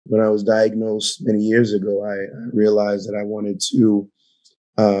when I was diagnosed many years ago, I realized that I wanted to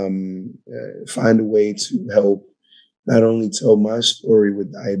find a way to help not only tell my story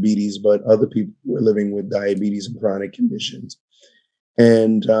with diabetes, but other people who are living with diabetes and chronic conditions.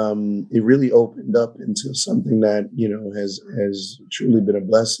 And it really opened up into something that, has truly been a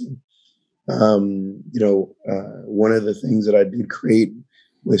blessing. One of the things that I did create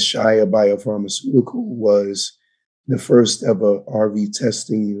with Shia Biopharmaceutical was the first ever RV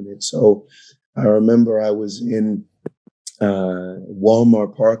testing unit. So I remember I was in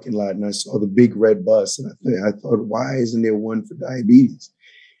Walmart parking lot and I saw the big red bus, and I thought, why isn't there one for diabetes?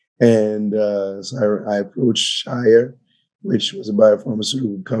 And so I approached Shire, which was a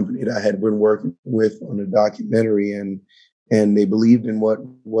biopharmaceutical company that I had been working with on a documentary, and they believed in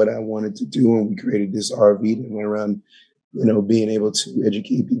what I wanted to do, and we created this RV that went around, being able to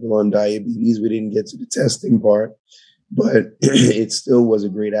educate people on diabetes. We didn't get to the testing part, but it still was a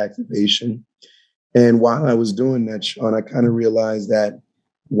great activation. And while I was doing that, Shawn, I kind of realized that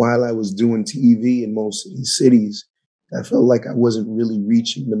while I was doing TV in most of these cities, I felt like I wasn't really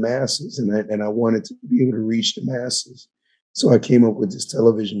reaching the masses, and I wanted to be able to reach the masses. So I came up with this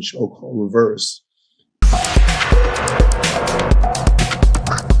television show called Reverse.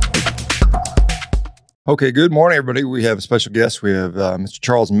 Okay, good morning, everybody. We have a special guest. We have Mr.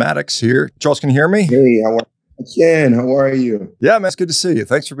 Charles Mattocks here. Charles, can you hear me? Hey, I can. How are you? Yeah, man, it's good to see you.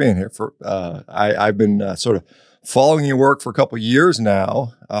 Thanks for being here. I've been sort of following your work for a couple of years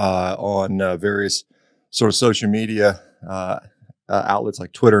now on various sort of social media outlets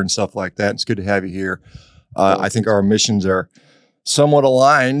like Twitter and stuff like that. It's good to have you here. I think our missions are somewhat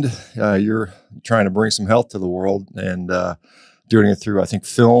aligned. You're trying to bring some health to the world and doing it through, I think,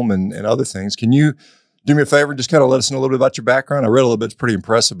 film and other things. Can you do me a favor and just kind of let us know a little bit about your background? I read a little bit. It's pretty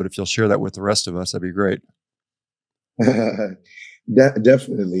impressive, but if you'll share that with the rest of us, that'd be great.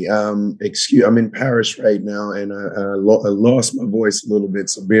 Definitely. I'm in Paris right now, and I lost my voice a little bit,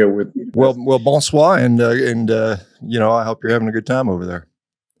 so bear with me. Well, bonsoir, and I hope you're having a good time over there.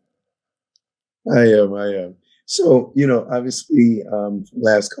 I am. So, obviously, for the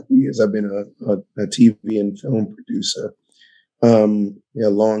last couple of years, I've been a TV and film producer.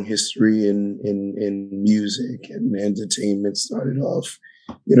 Long history in music and entertainment. Started off,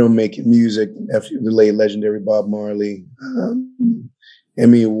 making music. Nephew of the late legendary Bob Marley,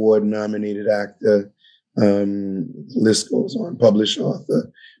 Emmy Award nominated actor. List goes on. Published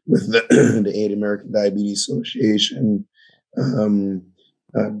author with the American Diabetes Association.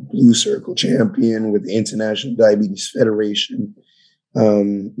 Blue Circle champion with the International Diabetes Federation.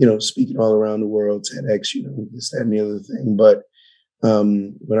 Speaking all around the world, TEDx, this, that, and the other thing. But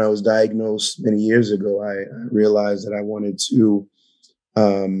when I was diagnosed many years ago, I realized that I wanted to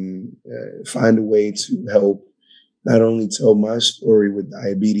find a way to help not only tell my story with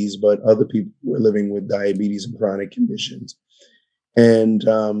diabetes, but other people who are living with diabetes and chronic conditions. And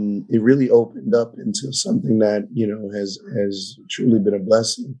it really opened up into something that, has truly been a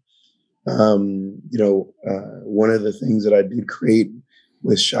blessing. One of the things that I did create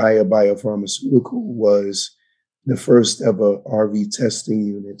with Shia Biopharmaceutical was the first ever RV testing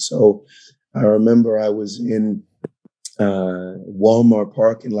unit. So I remember I was in Walmart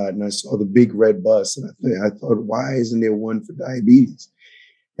parking lot and I saw the big red bus, and I thought, why isn't there one for diabetes?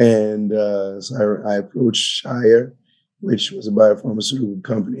 And so I approached Shire, which was a biopharmaceutical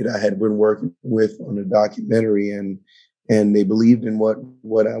company that I had been working with on a documentary, and they believed in what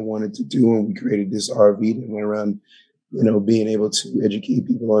I wanted to do, and we created this RV that went around, being able to educate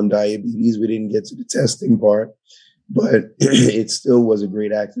people on diabetes. We didn't get to the testing part, but it still was a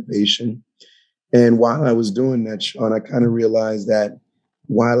great activation. And while I was doing that, Shawn, I kind of realized that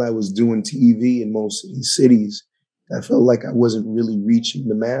while I was doing TV in most of these cities, I felt like I wasn't really reaching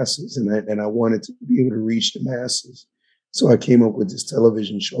the masses, and I wanted to be able to reach the masses. So I came up with this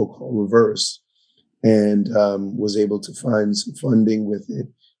television show called Reverse, and was able to find some funding with it,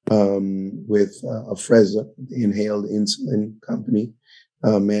 with Afrezza, the inhaled insulin company,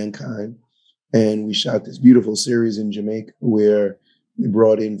 Mankind. And we shot this beautiful series in Jamaica where we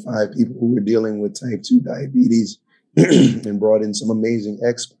brought in 5 people who were dealing with type 2 diabetes and brought in some amazing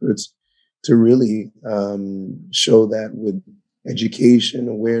experts to really show that with education,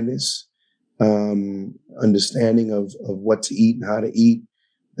 awareness, understanding of what to eat and how to eat,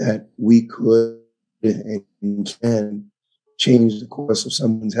 that we could and can change the course of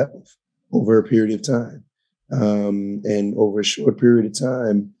someone's health over a period of time. And over a short period of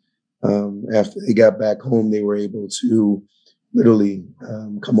time, after they got back home, they were able to literally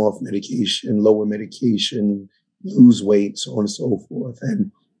come off medication, lower medication, lose weight, so on and so forth.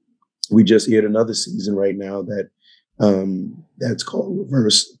 And we just aired another season right now that's called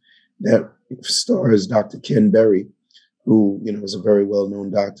Reverse. that stars Dr. Ken Berry, who, is a very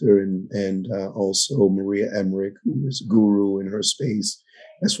well-known doctor, and also Maria Emmerich, who is a guru in her space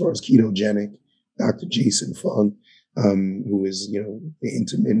as far as ketogenic, Dr. Jason Fung, who is, the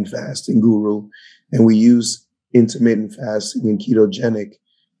intermittent fasting guru. And we use intermittent fasting and ketogenic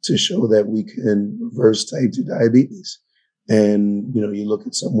to show that we can reverse type 2 diabetes. And, you look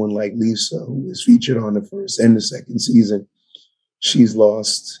at someone like Lisa, who was featured on the first and the second season. She's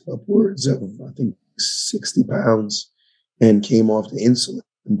lost upwards of, I think, 60 pounds and came off the insulin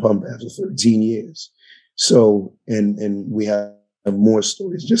pump after 13 years. So, and we have more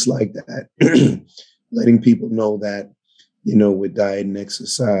stories just like that, letting people know that, with diet and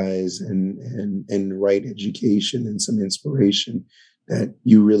exercise and the right education and some inspiration, that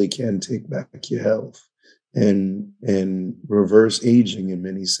you really can take back your health and reverse aging in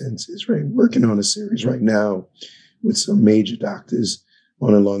many senses, right? Working on a series right now with some major doctors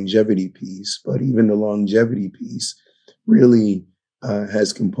on a longevity piece, but even the longevity piece really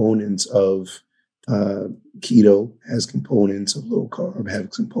has components of keto, has components of low carb, has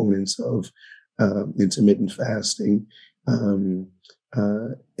components of intermittent fasting, and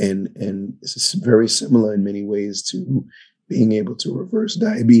it's very similar in many ways to being able to reverse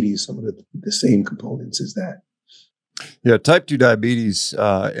diabetes. Some of the same components as that. Yeah, type 2 diabetes,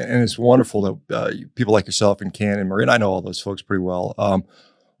 and it's wonderful that people like yourself and Ken and Marie, and I know all those folks pretty well,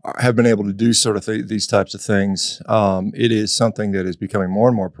 have been able to do sort of these types of things. It is something that is becoming more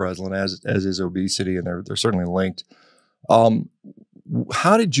and more prevalent, as is obesity, and they're certainly linked.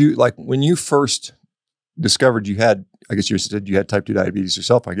 How did you, like, when you first discovered you had, I guess you said you had type 2 diabetes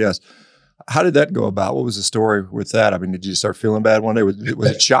yourself, I guess. How did that go about? What was the story with that? I mean, did you start feeling bad one day? Was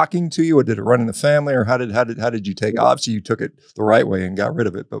it shocking to you, or did it run in the family, or how did you take? Obviously, you took it the right way and got rid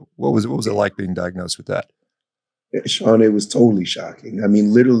of it. But what was it like being diagnosed with that? Shawn, it was totally shocking. I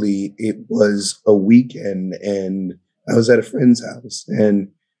mean, literally, it was a weekend, and I was at a friend's house, and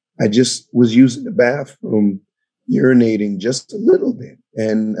I just was using the bathroom, urinating just a little bit,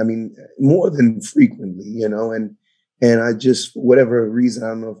 and I mean, more than frequently, and I just, for whatever reason, I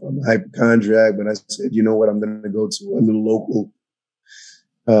don't know if I'm a hypochondriac, but I said, you know what, I'm going to go to a little local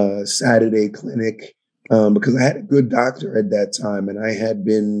Saturday clinic because I had a good doctor at that time, and I had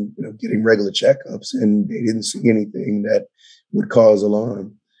been, getting regular checkups, and they didn't see anything that would cause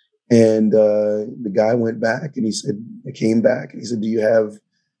alarm. And the guy went back, and he came back, and he said, do you have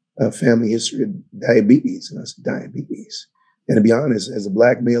a family history of diabetes? And I said, diabetes? And to be honest, as a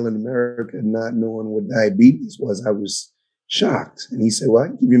Black male in America, not knowing what diabetes was, I was shocked. And he said, well, I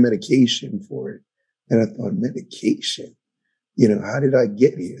can give you medication for it. And I thought, medication? How did I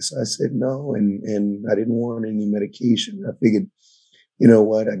get here? So I said, no. And I didn't want any medication. I figured, you know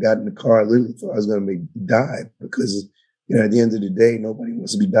what? I got in the car. I literally thought I was going to die because, at the end of the day, nobody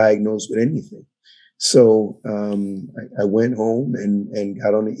wants to be diagnosed with anything. So I went home and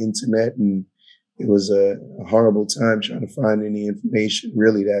got on the internet, and it was a horrible time trying to find any information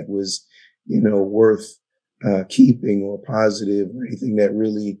really that was, worth keeping or positive or anything that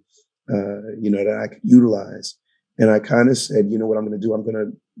really, that I could utilize. And I kind of said, you know what I'm going to do? I'm going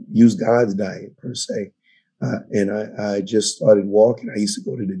to use God's diet per se. And I just started walking. I used to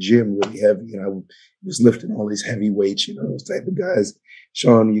go to the gym really heavy, and I was lifting all these heavy weights, those type of guys.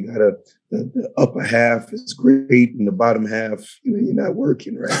 Shawn, you got the upper half is great, and the bottom half, you're not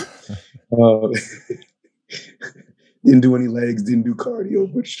working, right? Didn't do any legs, didn't do cardio,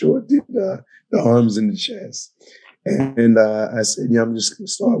 but sure did the arms and the chest. And I said, I'm just going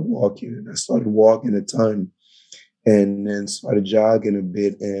to start walking. And I started walking a ton, and then started jogging a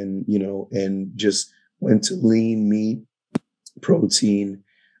bit, and, and just went to lean meat, protein,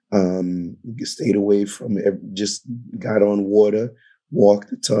 stayed away from it, just got on water,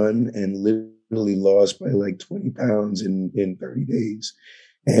 walked a ton, and literally lost by like 20 pounds in 30 days.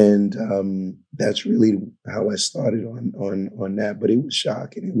 And that's really how I started on that. But it was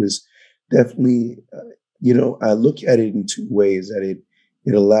shocking. It was definitely, I look at it in two ways, that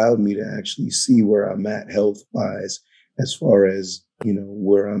it allowed me to actually see where I'm at health-wise, as far as,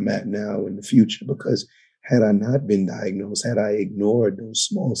 where I'm at now in the future. Because had I not been diagnosed, had I ignored those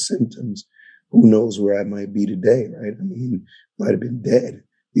small symptoms, who knows where I might be today, right? I mean, might have been dead,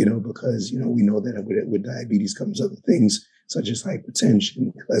 because, we know that with diabetes comes other things such as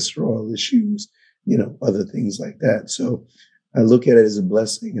hypertension, cholesterol issues, other things like that. So I look at it as a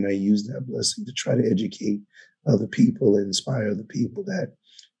blessing, and I use that blessing to try to educate other people and inspire other people that,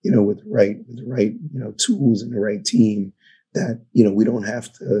 with the right, tools and the right team, that, we don't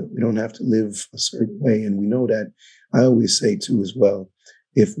have to live a certain way. And we know that, I always say too, as well,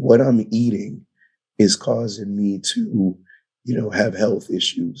 if what I'm eating is causing me to, have health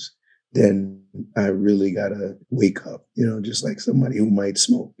issues, then I really gotta wake up, just like somebody who might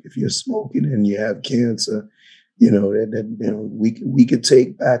smoke. If you're smoking and you have cancer, we could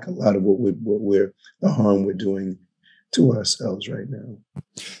take back a lot of the harm we're doing to ourselves right now.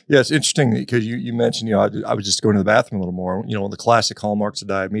 Yeah, it's interesting because you mentioned, I was just going to the bathroom a little more. The classic hallmarks of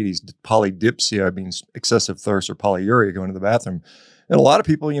diabetes, polydipsia means excessive thirst, or polyuria, going to the bathroom. And a lot of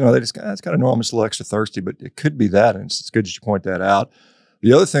people, they just, it's kind of normal, just a little extra thirsty, but it could be that. And it's good that you point that out.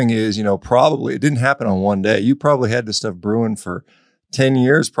 The other thing is, probably it didn't happen on one day. You probably had this stuff brewing for 10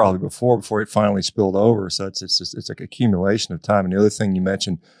 years probably before it finally spilled over. So it's like accumulation of time. And the other thing you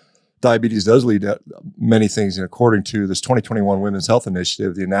mentioned, diabetes does lead to many things. And according to this 2021 Women's Health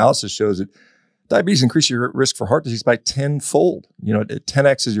Initiative, the analysis shows that diabetes increases your risk for heart disease by 10-fold. It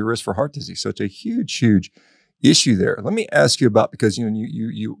 10x is your risk for heart disease. So it's a huge, huge issue there. Let me ask you about, because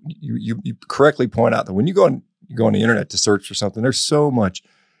you correctly point out that when you go on the internet to search for something, there's so much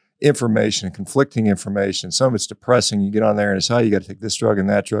information and conflicting information. Some of it's depressing. You get on there and it's, you got to take this drug and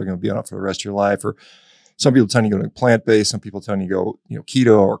that drug and be on it for the rest of your life. Or some people tell you to go to plant-based, some people tell you to go,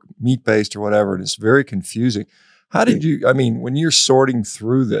 keto or meat-based or whatever. And it's very confusing. How did you, when you're sorting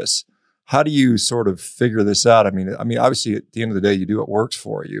through this, how do you sort of figure this out? I mean, obviously at the end of the day, you do what works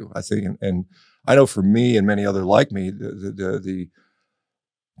for you, I think. And I know for me and many other like me, the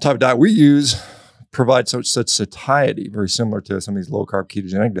type of diet we use provides such satiety, very similar to some of these low-carb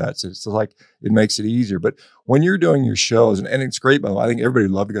ketogenic diets. It's like, it makes it easier. But when you're doing your shows, and it's great, by the way, I think everybody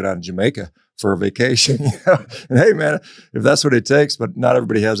would love to go down to Jamaica for a vacation. And hey, man, if that's what it takes, but not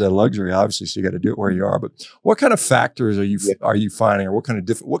everybody has that luxury, obviously, so you got to do it where you are. But what kind of factors are you finding, or what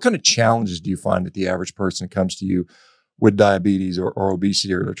kind of challenges do you find that the average person comes to you with diabetes or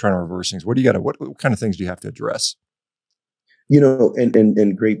obesity, or they're trying to reverse things? What kind of things do you have to address?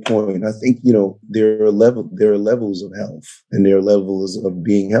 And great point. I think, there are levels of health, and there are levels of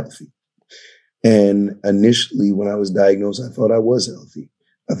being healthy. And initially when I was diagnosed, I thought I was healthy.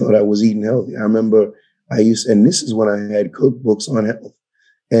 I thought I was eating healthy. I remember and this is when I had cookbooks on health.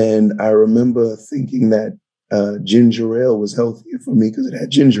 And I remember thinking that ginger ale was healthier for me because it had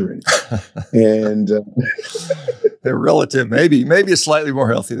ginger in it. And they're relative, maybe it's slightly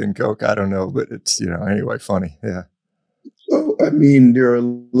more healthy than Coke. I don't know, but it's, anyway, funny. Yeah. So, there are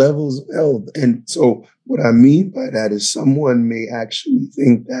levels of health. And so what I mean by that is someone may actually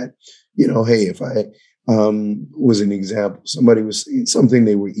think that, hey, if I was an example, somebody was saying something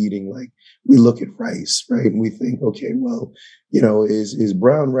they were eating, like we look at rice, right? And we think, okay, well, is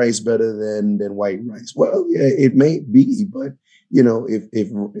brown rice better than white rice? Well, yeah, it may be, but, if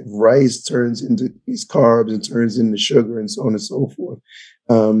rice turns into these carbs and turns into sugar and so on and so forth,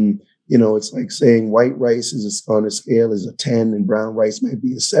 it's like saying white rice is on a scale is a 10 and brown rice might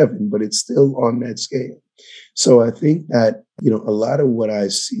be a 7, but it's still on that scale. So I think that, a lot of what I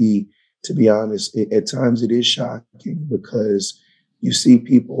see, to be honest, at times it is shocking, because you see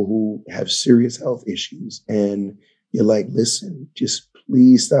people who have serious health issues and you're like, listen, just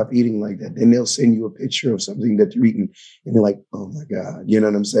please stop eating like that. Then they'll send you a picture of something that you're eating and you're like, oh my God, you know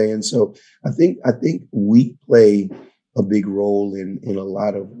what I'm saying? So I think we play a big role in a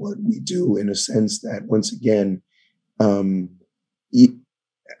lot of what we do, in a sense that, once again, I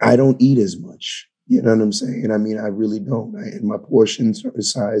don't eat as much. You know what I'm saying? I really don't. And my portion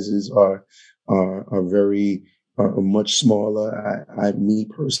sizes are much smaller. Me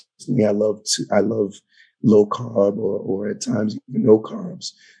personally, I love low carb or at times even no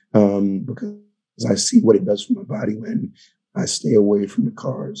carbs, because I see what it does for my body when I stay away from the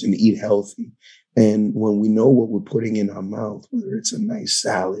carbs and eat healthy. And when we know what we're putting in our mouth, whether it's a nice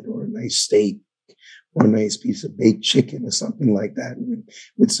salad or a nice steak or a nice piece of baked chicken or something like that,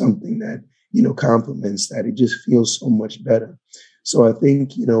 with something that, complements that, it just feels so much better. So I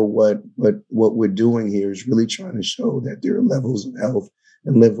think, what we're doing here is really trying to show that there are levels of health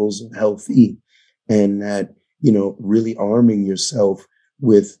and levels of healthy, and that, really arming yourself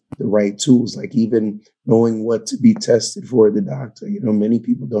with the right tools, like even knowing what to be tested for at the doctor. Many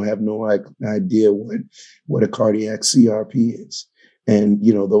people don't have no idea what a cardiac CRP is. And,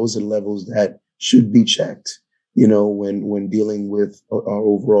 those are levels that should be checked, when dealing with our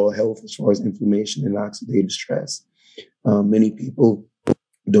overall health, as far as inflammation and oxidative stress. Many people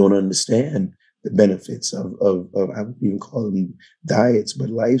don't understand the benefits of I wouldn't even call them diets, but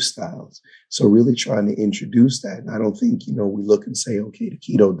lifestyles. So really trying to introduce that. And I don't think, we look and say, okay, the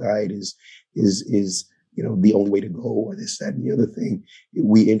keto diet is the only way to go, or this, that, and the other thing.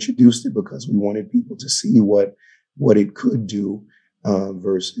 We introduced it because we wanted people to see what it could do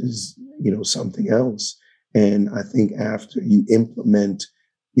versus, something else. And I think after you implement,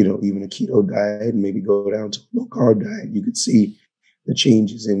 even a keto diet and maybe go down to a low carb diet, you could see the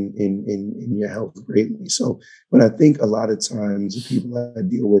changes in your health greatly. So, but I think a lot of times the people I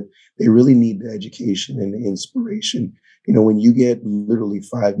deal with, they really need the education and the inspiration. You know, when you get literally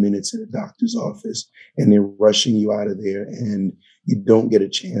 5 minutes in a doctor's office and they're rushing you out of there and you don't get a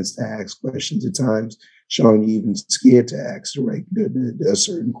chance to ask questions at times, Shawn, you're even scared to ask a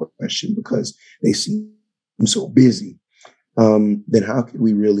certain question because they seem so busy. Then how can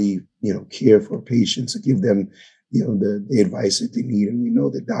we really, care for patients and give them, the advice that they need? And we know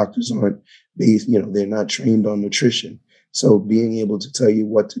that doctors aren't based, they're not trained on nutrition. So being able to tell you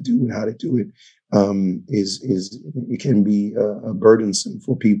what to do and how to do it it can be burdensome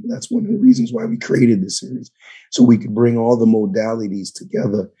for people. That's one of the reasons why we created this series, so we could bring all the modalities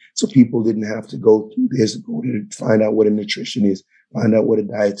together, so people didn't have to go through this, go to find out what a nutrition is, find out what a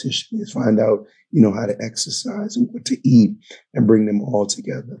dietitian is, find out how to exercise and what to eat, and bring them all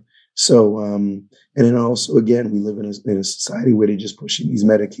together. So, and then also, again, we live in a society where they're just pushing these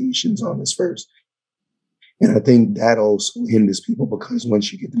medications on us first. And I think that also hinders people, because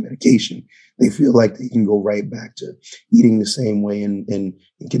once you get the medication, they feel like they can go right back to eating the same way and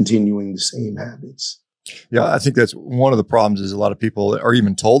continuing the same habits. Yeah, I think that's one of the problems. Is a lot of people are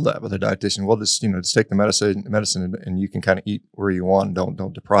even told that with a dietitian. Well, just take the medicine, and you can kind of eat where you want.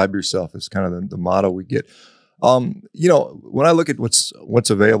 Don't deprive yourself. It's kind of the motto we get. When I look at what's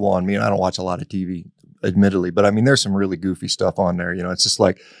available on me, and I don't watch a lot of TV, admittedly, but I mean, there's some really goofy stuff on there. It's just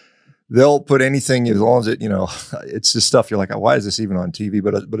like, they'll put anything as long as it, it's just stuff you're like, why is this even on TV?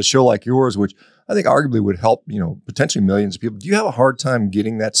 But a show like yours, which I think arguably would help, potentially millions of people. Do you have a hard time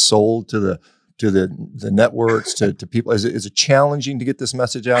getting that sold to the networks, to people? Is it challenging to get this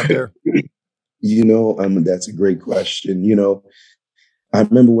message out there? That's a great question. I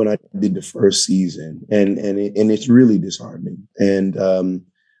remember when I did the first season, and it's really disheartening. And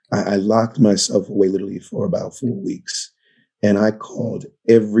I locked myself away literally for about 4 weeks. And I called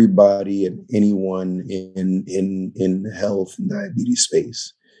everybody and anyone in the health and diabetes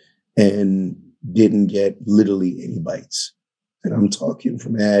space, and didn't get literally any bites. And I'm talking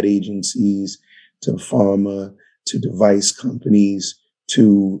from ad agencies to pharma to device companies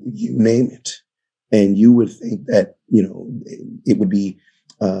to you name it. And you would think that, it would be,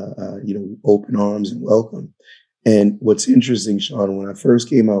 open arms and welcome. And what's interesting, Shawn, when I first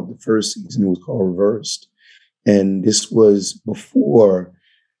came out the first season, it was called Reversed. And this was before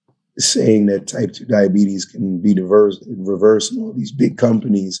saying that type 2 diabetes can be reversed, and all these big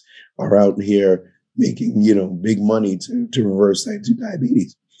companies are out here making, big money to reverse type 2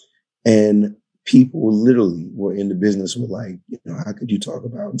 diabetes. And people literally were in the business were like, how could you talk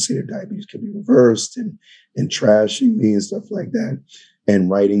about and say that diabetes can be reversed, and trashing me and stuff like that, and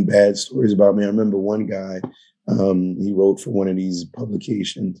writing bad stories about me. I remember one guy, he wrote for one of these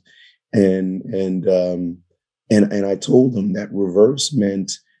publications, and I told him that reverse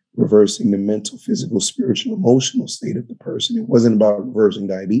meant reversing the mental, physical, spiritual, emotional state of the person. It wasn't about reversing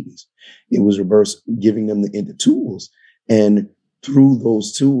diabetes. It was giving them the tools. And through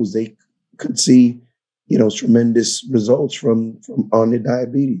those tools, they could see, tremendous results from on their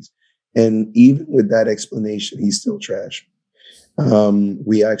diabetes. And even with that explanation, he still trashed me.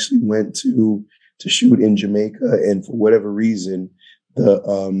 We actually went to shoot in Jamaica, and for whatever reason,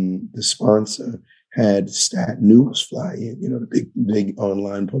 the sponsor had Stat News fly in, the big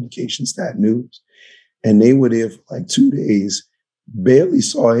online publication, Stat News. And they were there for like 2 days, barely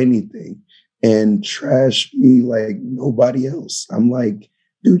saw anything, and trashed me like nobody else. I'm like,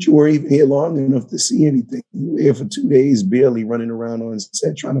 dude, you weren't even here long enough to see anything. You were here for 2 days, barely running around on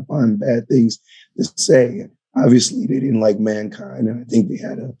set trying to find bad things to say. Obviously, they didn't like Mankind, and I think they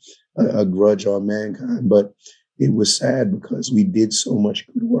had a grudge on Mankind. But it was sad because we did so much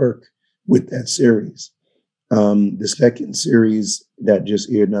good work with that series. The second series that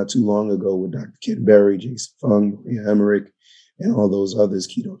just aired not too long ago with Dr. Ken Berry, Jason Fung, Maria Emmerich, and all those others,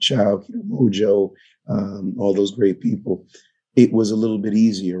 Keto Chow, Keto Mojo, all those great people, it was a little bit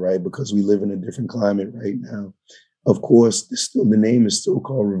easier, right? Because we live in a different climate right now. Of course, the name is still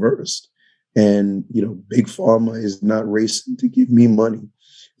called Reversed. And, Big Pharma is not racing to give me money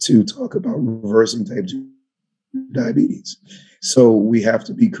to talk about reversing type 2 diabetes. So we have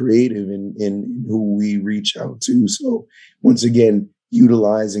to be creative in who we reach out to. So once again,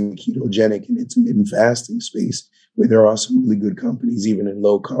 utilizing ketogenic and intermittent fasting space, where there are some really good companies, even in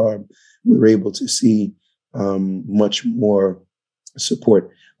low carb, we're able to see much more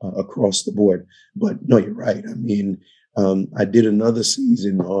support across the board. But no, you're right. I mean, I did another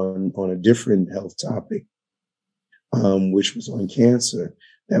season on a different health topic, which was on cancer,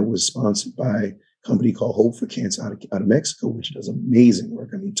 that was sponsored by company called Hope for Cancer out of Mexico, which does amazing work.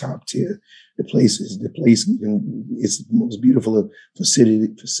 I mean, top tier. The place, it's the most beautiful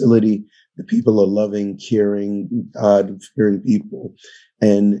facility. The people are loving, caring, God-fearing people.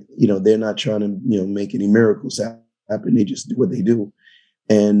 And, they're not trying to, make any miracles happen. They just do what they do.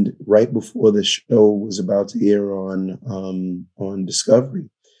 And right before the show was about to air on Discovery,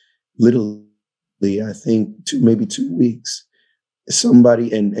 literally, I think maybe 2 weeks,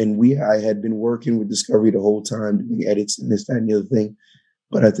 somebody, I had been working with Discovery the whole time, doing edits and this, that, and the other thing.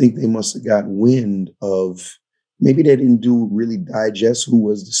 But I think they must have got wind of, maybe they didn't really digest who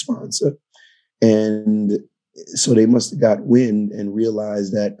was the sponsor. And so they must have got wind and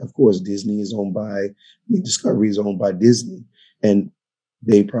realized that, of course, Discovery is owned by Disney. And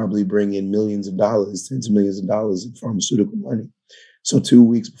they probably bring in millions of dollars, tens of millions of dollars in pharmaceutical money. So 2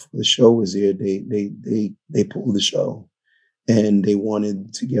 weeks before the show was here, they pulled the show, and they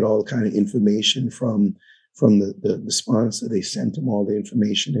wanted to get all kind of information from the sponsor. They sent them all the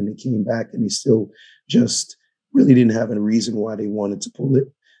information, and they came back, and they still just really didn't have a reason why they wanted to pull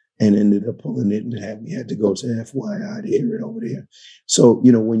it, and ended up pulling it, and we had to go to FYI to hear it over there. So,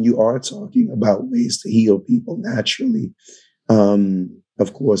 when you are talking about ways to heal people naturally,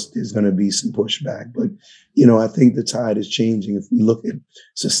 of course, there's going to be some pushback, but, I think the tide is changing. If we look at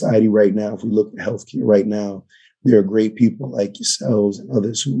society right now, if we look at healthcare right now, there are great people like yourselves and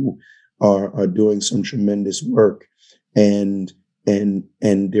others who are doing some tremendous work. And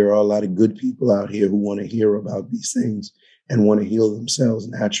there are a lot of good people out here who want to hear about these things and want to heal themselves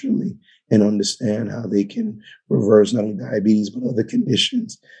naturally and understand how they can reverse not only diabetes, but other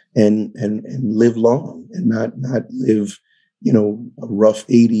conditions and live long and not live, a rough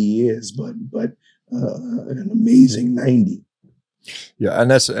 80 years, but an amazing 90. Yeah,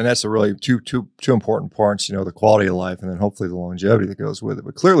 and that's a really two important parts, the quality of life, and then hopefully the longevity that goes with it.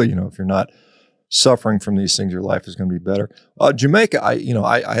 But clearly, if you're not suffering from these things, your life is going to be better. Jamaica,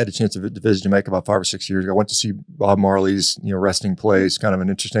 I had a chance to visit Jamaica about 5 or 6 years ago. I went to see Bob Marley's resting place, kind of an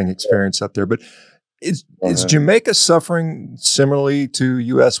interesting experience up there. But is Jamaica suffering similarly to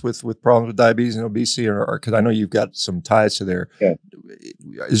U.S. with problems with diabetes and obesity, or because I know you've got some ties to there? Yeah.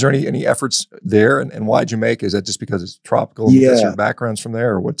 Is there any efforts there, and why Jamaica? Is that just because it's tropical and because your background's from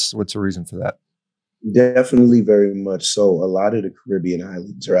there, or what's the reason for that? Definitely, very much so. A lot of the Caribbean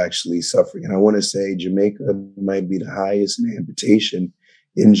islands are actually suffering, and I want to say Jamaica might be the highest in amputation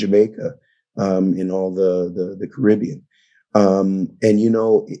in Jamaica, in all the Caribbean. And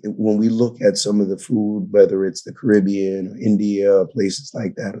when we look at some of the food, whether it's the Caribbean or India, places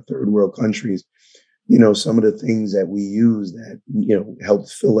like that, or third world countries, some of the things that we use that, help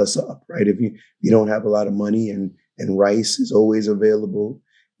fill us up, right? If you don't have a lot of money and rice is always available.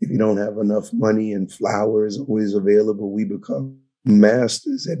 If you don't have enough money and flour is always available, we become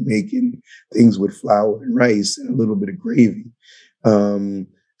masters at making things with flour and rice and a little bit of gravy.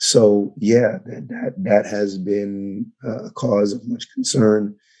 So yeah, that has been a cause of much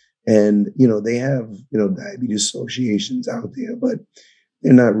concern. And, they have, diabetes associations out there, but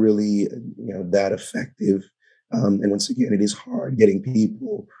they're not really, that effective. And once again, it is hard getting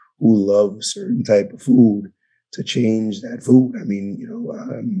people who love a certain type of food to change that food. I mean,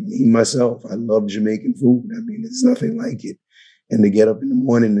 me, myself, I love Jamaican food. I mean, it's nothing like it. And to get up in the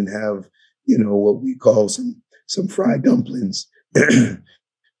morning and have, what we call some fried dumplings,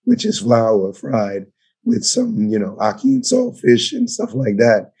 which is flour fried with some, ackee and saltfish and stuff like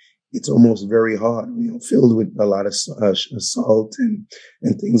that. It's almost very hard, filled with a lot of salt and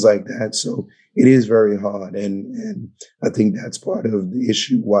things like that. So it is very hard. And I think that's part of the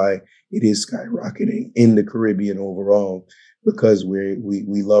issue why it is skyrocketing in the Caribbean overall, because we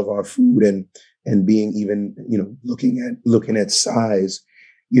love our food and being even, looking at size,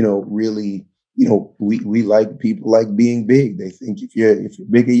 really, we like people like being big. They think if you're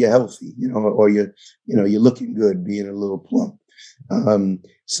bigger, you're healthy, or you're looking good, being a little plump.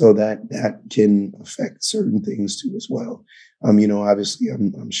 So that can affect certain things too as well. Obviously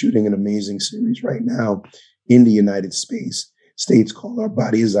I'm shooting an amazing series right now in the United States called Our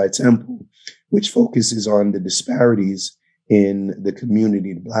Body is Thy Temple, which focuses on the disparities in the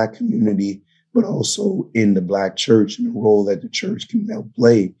community, the Black community, but also in the Black church and the role that the church can help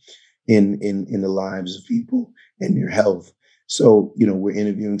play in the lives of people and their health. So, we're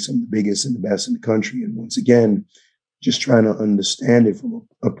interviewing some of the biggest and the best in the country. And once again, just trying to understand it from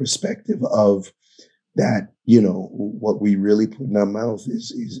a perspective of that, what we really put in our mouth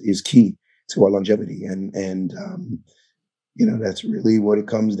is key to our longevity. And that's really what it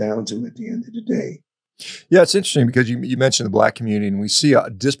comes down to at the end of the day. Yeah, it's interesting because you mentioned the Black community, and we see a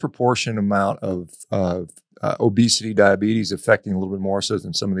disproportionate amount of obesity, diabetes affecting a little bit more so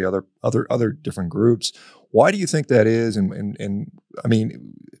than some of the other different groups. Why do you think that is? And I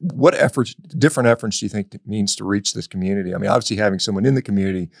mean, what different efforts do you think it means to reach this community? I mean, obviously having someone in the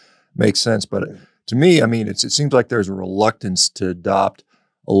community makes sense, but to me, I mean, it seems like there's a reluctance to adopt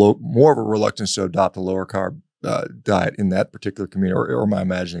more of a reluctance to adopt a lower carb diet in that particular community, or am I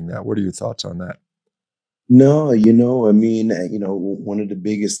imagining that? What are your thoughts on that? No, I mean, one of the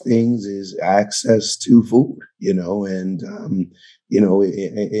biggest things is access to food, and,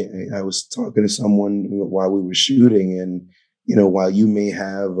 I was talking to someone while we were shooting, and, while you may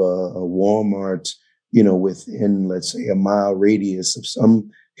have a Walmart, within, let's say, a mile radius of some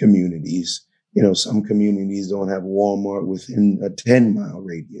communities, some communities don't have Walmart within a 10-mile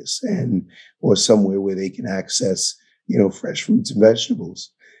radius or somewhere where they can access, fresh fruits and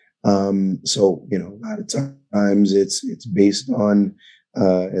vegetables. So, a lot of times it's based on,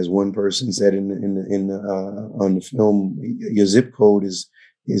 as one person said on the film, your zip code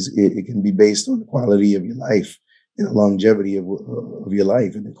it can be based on the quality of your life and the longevity of your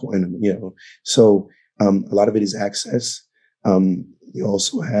life so, a lot of it is access. You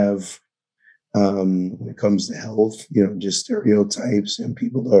also have, when it comes to health, just stereotypes, and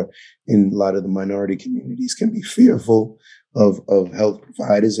people are in a lot of the minority communities can be fearful of health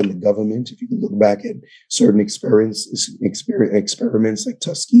providers and the government. If you can look back at certain experiments like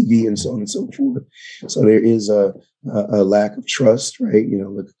Tuskegee and so on and so forth. So there is a lack of trust, right?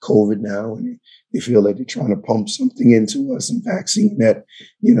 Look at COVID now, and they feel like they're trying to pump something into us, and vaccine that,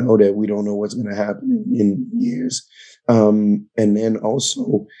 that we don't know what's going to happen in years. And then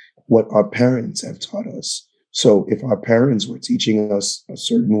also what our parents have taught us. So if our parents were teaching us a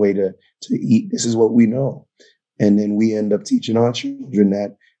certain way to eat, this is what we know. And then we end up teaching our children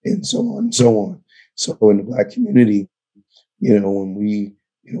that, and so on and so on. So in the Black community, when we,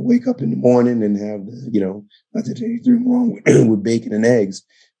 wake up in the morning and have the, not that there's anything wrong with bacon and eggs,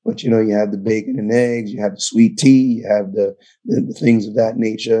 but, you have the bacon and eggs, you have the sweet tea, you have the things of that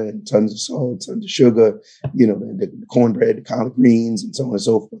nature, and tons of salt, tons of sugar, the cornbread, the collard greens, and so on and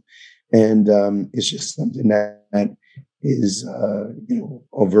so forth. And it's just something that is,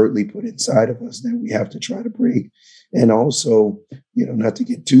 overtly put inside of us that we have to try to break. And also, not to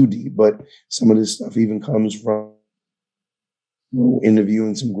get too deep, but some of this stuff even comes from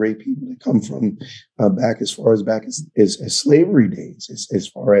interviewing some great people that come from back as slavery days, as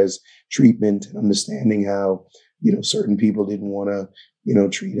far as treatment and understanding how, certain people didn't want to,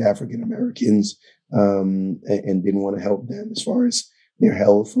 treat African Americans and didn't want to help them as far as their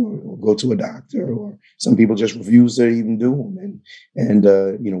health or go to a doctor, or some people just refuse to even do them. And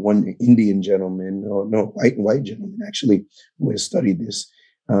one Indian gentleman, or no, white gentleman actually, who has studied this,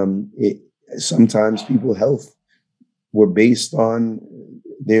 sometimes people's health were based on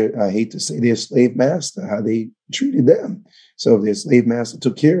I hate to say, their slave master, how they treated them. So if their slave master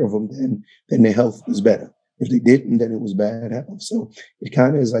took care of them, then their health was better. If they didn't, then it was bad health. So it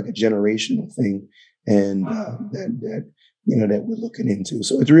kind of is like a generational thing, and that we're looking into.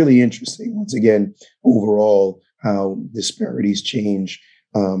 So it's really interesting, once again, overall, how disparities change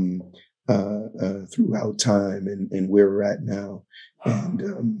throughout time, and where we're at now,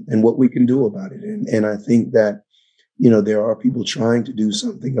 and what we can do about it. And I think that, there are people trying to do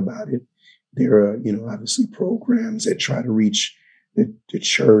something about it. There are, obviously programs that try to reach the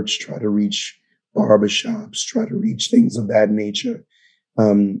church, try to reach barbershops, try to reach things of that nature.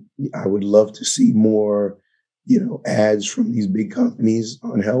 I would love to see more, ads from these big companies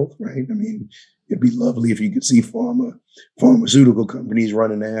on health, right? I mean, it'd be lovely if you could see pharmaceutical companies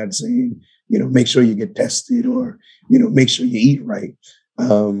running ads saying, make sure you get tested, or, make sure you eat right.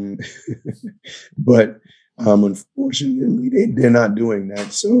 But unfortunately, they're not doing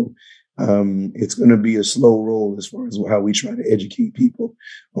that. So it's going to be a slow roll as far as how we try to educate people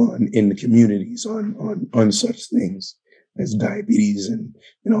in the communities on such things as diabetes and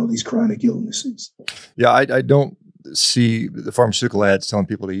all these chronic illnesses. Yeah, I don't see the pharmaceutical ads telling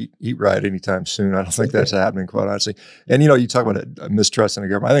people to eat right anytime soon. I don't think that's happening, quite honestly. And, you talk about a mistrust in the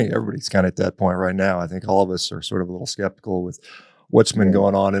government. I think everybody's kind of at that point right now. I think all of us are sort of a little skeptical with what's been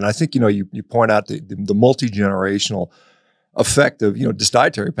going on. And I think, you point out the multi-generational effect of, just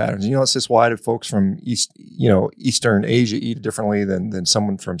dietary patterns. It's just why do folks from Eastern Asia eat differently than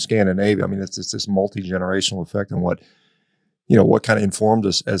someone from Scandinavia? I mean, it's this multi-generational effect on what kind of informed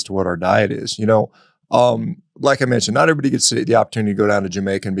us as to what our diet is. Like I mentioned, not everybody gets the opportunity to go down to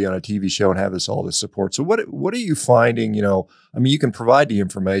Jamaica and be on a TV show and have all this support. So what are you finding? I mean, you can provide the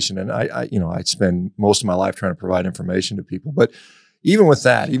information, and I spend most of my life trying to provide information to people. But even with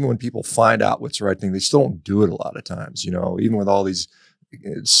that, even when people find out what's the right thing, they still don't do it a lot of times. Even with all these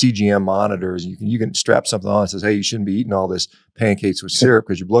CGM monitors. You can strap something on that says, hey, you shouldn't be eating all this pancakes with syrup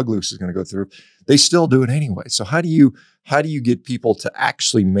because your blood glucose is going to go through. They still do it anyway. So how do you get people to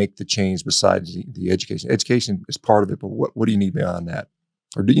actually make the change besides the education? Education is part of it, but what do you need beyond that?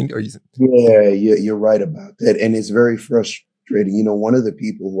 Or do you? Yeah, you're right about that, and it's very frustrating. You know, one of the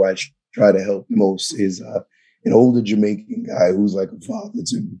people who I try to help most is an older Jamaican guy who's like a father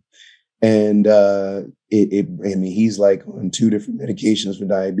to me. And I mean, he's like on 2 different medications for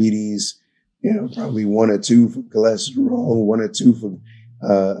diabetes, you know, probably 1 or 2 for cholesterol, 1 or 2 for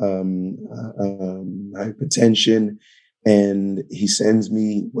hypertension. And he sends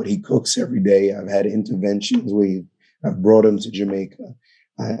me what he cooks every day. I've had interventions where I've brought him to Jamaica.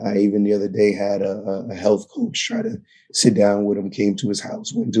 I even the other day had a health coach try to sit down with him, came to his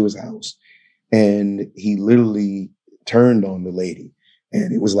house, went to his house, and he literally turned on the lady.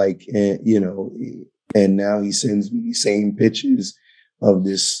 And it was like, you know, and now he sends me the same pictures of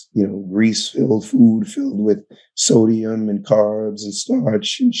this, you know, grease-filled food filled with sodium and carbs and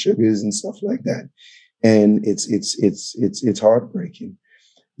starch and sugars and stuff like that. And it's heartbreaking,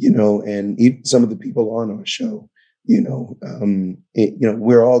 you know. And even some of the people on our show, you know,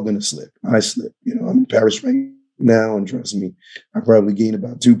 we're all going to slip. I slip. You know, I'm in Paris right now, and trust me, I probably gained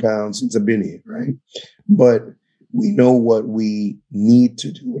about 2 pounds since I've been here, right? But we know what we need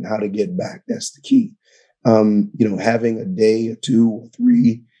to do and how to get back. That's the key. You know, having a day or 2 or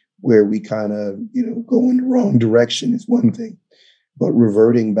 3 where we kind of, you know, go in the wrong direction is one thing, but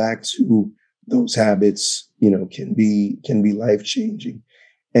reverting back to those habits, you know, can be life-changing.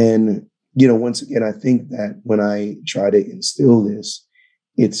 And, you know, once again, I think that when I try to instill this,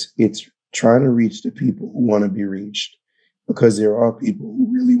 it's trying to reach the people who want to be reached, because there are people who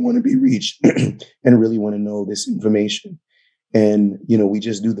really want to be reached and really want to know this information. And, you know, we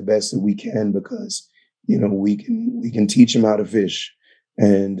just do the best that we can because, you know, we can teach them how to fish,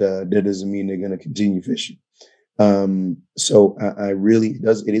 and that doesn't mean they're going to continue fishing. So I really,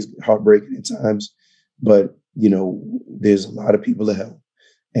 it is heartbreaking at times, but, you know, there's a lot of people to help.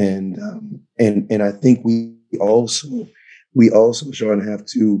 And I think we also, Shawn, have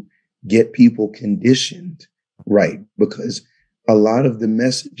to get people conditioned right, because a lot of the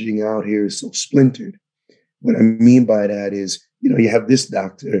messaging out here is so splintered. What I mean by that is, you know, you have this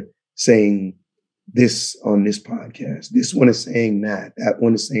doctor saying this on this podcast, this one is saying that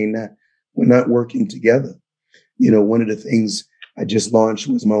one is saying that. We're not working together. You know, one of the things I just launched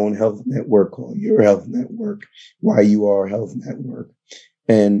was my own health network called Your Health Network, YUR Health Network.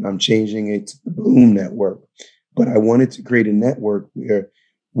 And I'm changing it to the Bloom Network. But I wanted to create a network where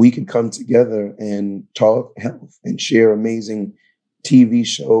we could come together and talk health and share amazing TV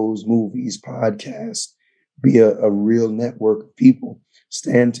shows, movies, podcasts, be a real network of people,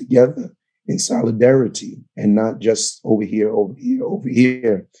 stand together in solidarity and not just over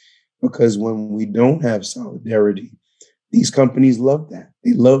here. Because when we don't have solidarity, these companies love that.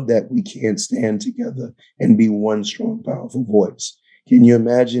 They love that we can't stand together and be one strong, powerful voice. Can you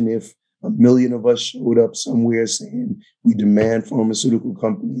imagine if 1 million of us showed up somewhere saying we demand pharmaceutical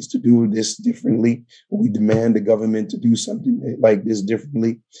companies to do this differently, or we demand the government to do something like this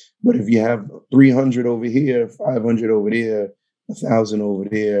differently? But if you have 300 over here, 500 over there, 1,000 over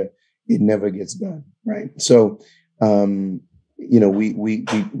there, it never gets done, right? So, you know, we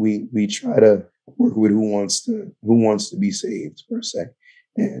try to work with who wants to be saved, per se,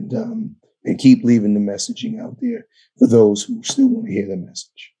 and keep leaving the messaging out there for those who still want to hear the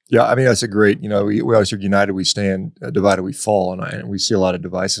message. Yeah, I mean, that's a great, you know, we always hear united we stand, divided we fall. And we see a lot of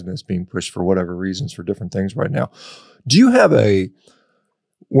divisiveness being pushed for whatever reasons for different things right now. Do you have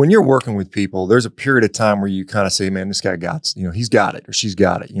when you're working with people, there's a period of time where you kind of say, man, this guy got, you know, he's got it or she's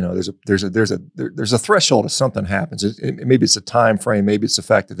got it. You know, there's a threshold if something happens. Maybe it's a time frame, maybe it's the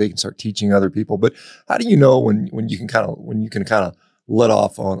fact that they can start teaching other people. But how do you know when you can kind of let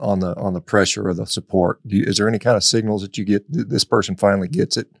off on the pressure or the support? Is there any kind of signals that you get this person finally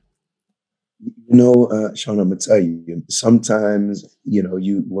gets it? You know, Shawn, I'm gonna tell you, sometimes, you know,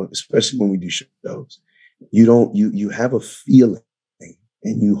 especially when we do shows, you have a feeling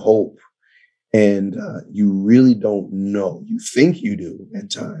and you hope, and you really don't know. You think you do at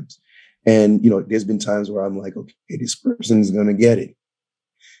times. And, you know, there's been times where I'm like, okay, this person is gonna get it.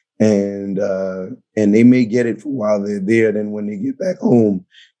 And they may get it for while they're there. Then when they get back home,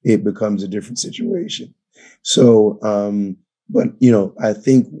 it becomes a different situation. So, but, you know, I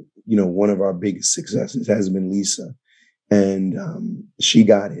think, you know, one of our biggest successes has been Lisa, and she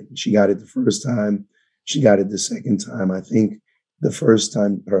got it. She got it the first time. She got it the second time. I think the first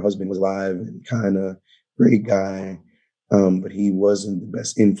time her husband was alive and kind of great guy, but he wasn't the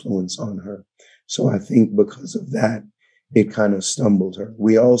best influence on her. So I think because of that, it kind of stumbled her.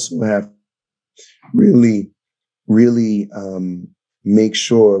 We also have really, really make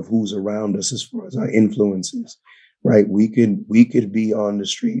sure of who's around us as far as our influences, right? We could be on the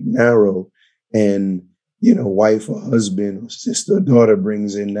street narrow, and wife or husband or sister or daughter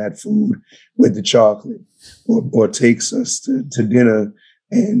brings in that food with the chocolate, or takes us to dinner,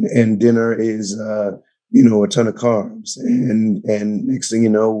 and dinner is a ton of carbs, and next thing you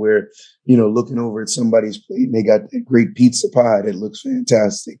know, we're looking over at somebody's plate and they got that great pizza pie that looks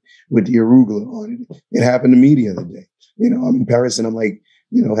fantastic with the arugula on it. It happened to me the other day. I'm in Paris and I'm like,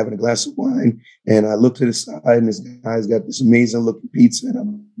 having a glass of wine, and I look to the side and this guy's got this amazing looking pizza, and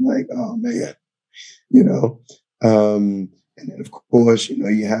I'm like, oh man, and then of course,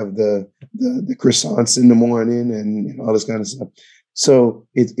 you have the croissants in the morning and all this kind of stuff. So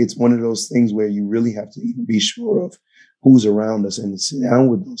it's one of those things where you really have to even be sure of who's around us, and sit down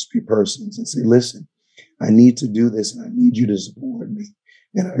with those persons and say, listen, I need to do this, and I need you to support me,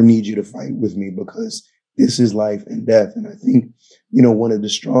 and I need you to fight with me, because this is life and death. And I think, one of the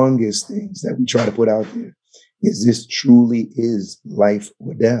strongest things that we try to put out there is this truly is life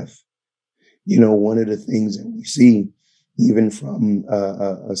or death. One of the things that we see, even from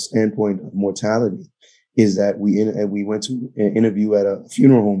a standpoint of mortality, is that we went to an interview at a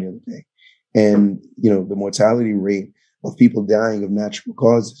funeral home the other day, and the mortality rate of people dying of natural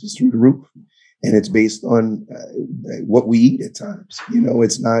causes is through the roof, and it's based on what we eat at times.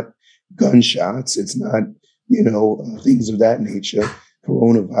 It's not gunshots, it's not things of that nature.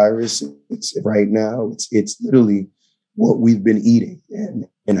 Coronavirus, it's right now, it's literally what we've been eating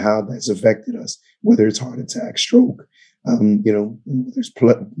and how that's affected us, whether it's heart attack, stroke, there's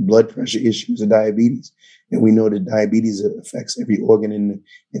blood pressure issues or diabetes. And we know that diabetes affects every organ in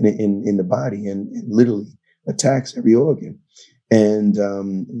the body, and literally attacks every organ. And,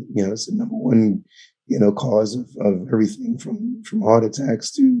 it's the number one, cause of everything from heart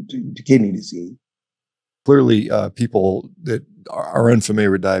attacks to kidney disease. Clearly, people that are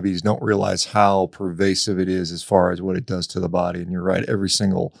unfamiliar with diabetes don't realize how pervasive it is as far as what it does to the body. And you're right, every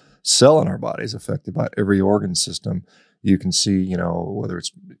single cell in our body is affected by it. Every organ system you can see, whether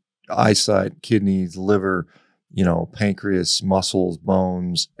it's eyesight, kidneys, liver, pancreas, muscles,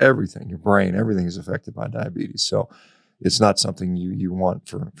 bones, everything, your brain, everything is affected by diabetes. So it's not something you want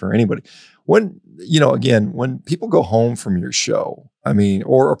for anybody. When, again, when people go home from your show,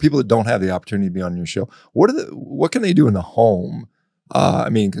 or people that don't have the opportunity to be on your show, what can they do in the home?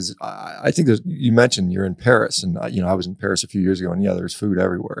 Because I think you mentioned you're in Paris, and I was in Paris a few years ago, and there's food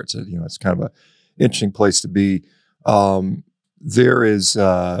everywhere. It's it's kind of a interesting place to be. There is,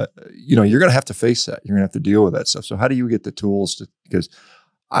 you're going to have to face that. You're going to have to deal with that stuff. So how do you get the tools because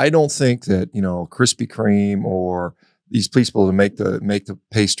I don't think that, Krispy Kreme or these people to make the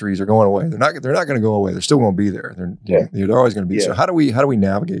pastries are going away. They're not going to go away. They're still going to be there. They're always going to be. Yeah. So how do we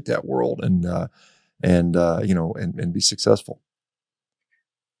navigate that world and be successful?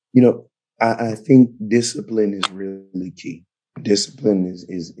 I think discipline is really key. Discipline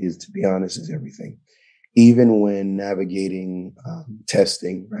is to be honest, is everything. Even when navigating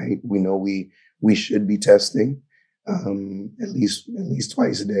testing, right? We know we should be testing at least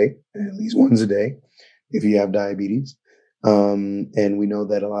twice a day, at least once a day, if you have diabetes. And we know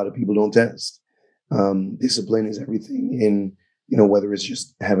that a lot of people don't test. Discipline is everything in, whether it's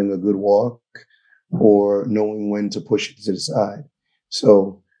just having a good walk or knowing when to push it to the side.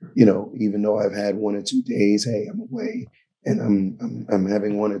 So, even though I've had 1 or 2 days, hey, I'm away, and I'm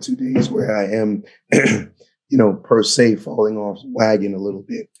having 1 or 2 days where I am, per se falling off the wagon a little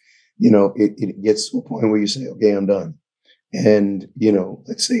bit, it gets to a point where you say, okay, I'm done. And,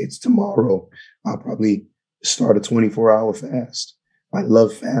 let's say it's tomorrow, I'll probably start a 24-hour fast. I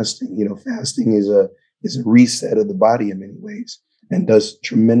love fasting. Fasting is a reset of the body in many ways and does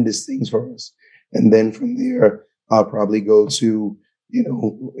tremendous things for us. And then from there, I'll probably go to,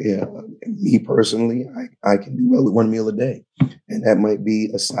 me personally, I can do well with 1 meal a day. And that might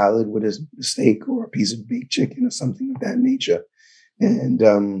be a salad with a steak or a piece of baked chicken or something of that nature. And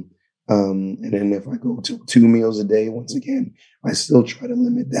then if I go to 2 meals a day, once again, I still try to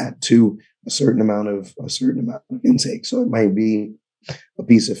limit that to a certain amount of intake. So it might be a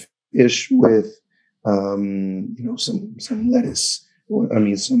piece of fish with, some lettuce,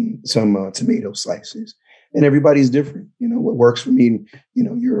 or some tomato slices. And everybody's different. What works for me,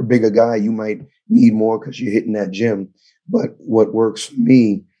 you're a bigger guy, you might need more because you're hitting that gym. But what works for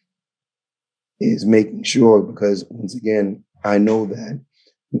me is making sure, because once again, I know that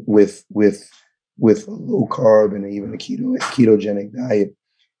with a low carb and even a ketogenic diet,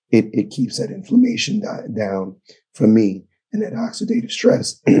 it keeps that inflammation down for me and that oxidative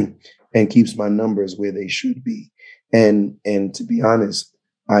stress and keeps my numbers where they should be. And to be honest,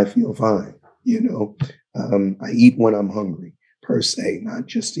 I feel fine. I eat when I'm hungry per se, not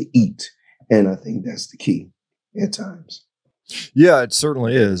just to eat. And I think that's the key at times. Yeah, it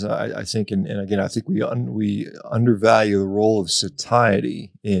certainly is. I think, and again, I think we undervalue the role of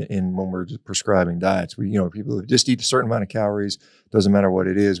satiety in when we're just prescribing diets. People who just eat a certain amount of calories, doesn't matter what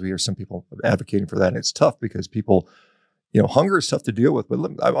it is. We hear some people advocating for that, and it's tough because people, hunger is tough to deal with. But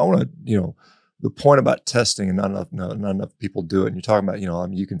I want to, the point about testing, and not enough people do it. And you're talking about,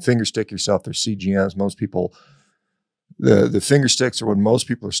 you can finger stick yourself. There's CGMs. Most people. The finger sticks are what most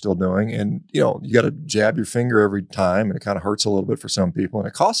people are still doing. And, you got to jab your finger every time, and it kind of hurts a little bit for some people, and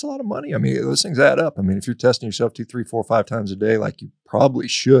it costs a lot of money. I mean, those things add up. I mean, if you're testing yourself 2, 3, 4, 5 times a day, like you probably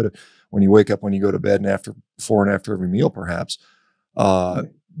should when you wake up, when you go to bed, and before and after every meal, perhaps,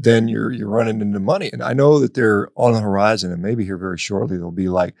 then you're running into money. And I know that they're on the horizon, and maybe here very shortly, there'll be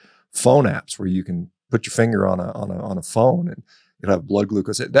like phone apps where you can put your finger on a phone and you'll have blood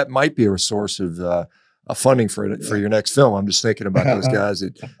glucose. That might be a source of, funding for your next film. I'm just thinking about those guys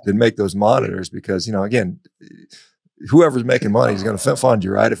that make those monitors, because again, whoever's making money is going to fund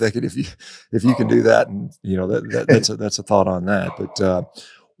you, right? If you can do that, and that's a thought on that. But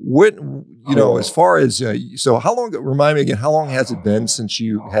as far as so, how long? Remind me again, how long has it been since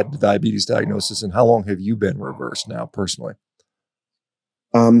you had the diabetes diagnosis, and how long have you been reversed now personally?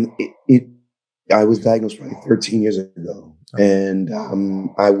 I was diagnosed probably 13 years ago, and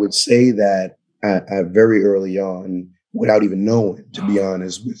I would say that. Very early on, without even knowing, to be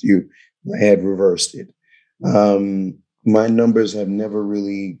honest with you, I had reversed it. My numbers have never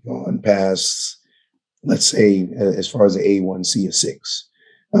really gone past, let's say, as far as the A1C of 6.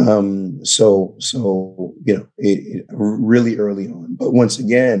 So it really early on. But once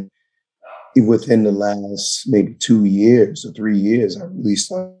again, within the last maybe 2 years or 3 years, I really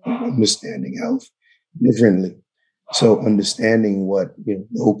started understanding health differently. So understanding what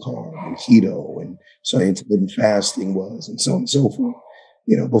low carb and keto and so intermittent fasting was, and so on and so forth.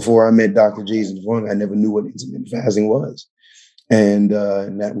 Before I met Dr. Jason Fung, I never knew what intermittent fasting was, and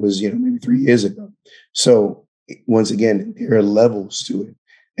that was maybe 3 years ago. So once again, there are levels to it,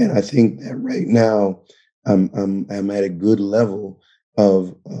 and I think that right now I'm at a good level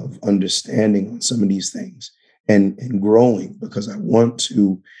of understanding on some of these things and growing, because I want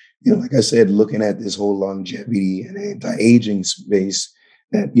to. Like I said, looking at this whole longevity and anti-aging space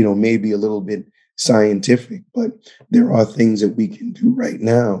that, may be a little bit scientific, but there are things that we can do right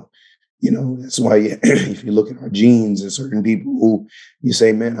now. That's why if you look at our genes, there's certain people who you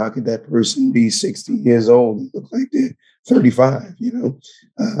say, man, how could that person be 60 years old and look like they're 35,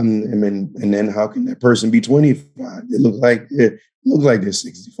 and then how can that person be 25? They look like they're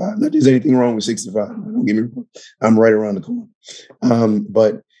 65. Not there's anything wrong with 65. Don't get me wrong. I'm right around the corner.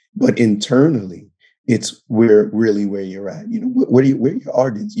 But internally, it's where you're at. Where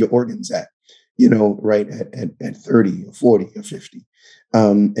your organs at, right at 30 or 40 or 50,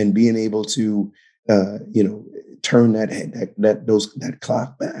 and being able to, turn that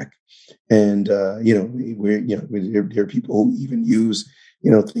clock back. And, there are people who even use,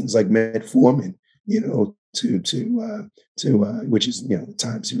 things like metformin, to which is, at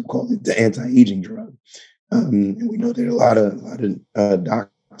times you call it the anti-aging drug. And we know that a lot of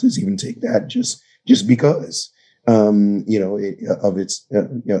doctors even take that just because of its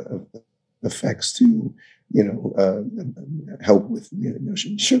effects to help with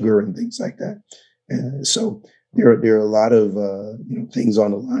sugar and things like that. So there are a lot of things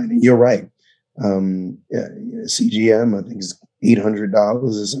on the line, and you're right. CGM, I think, is $800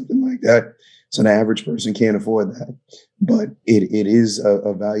 or something like that. So the average person can't afford that, but it is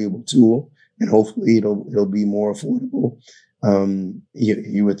a valuable tool, and hopefully it'll be more affordable.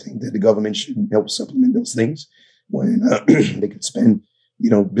 You would think that the government should help supplement those things when they could spend,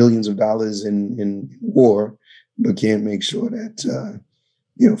 billions of dollars in war, but can't make sure that,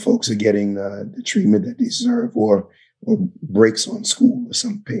 folks are getting the treatment that they deserve, or breaks on school or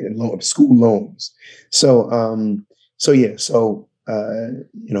some paying school loans. So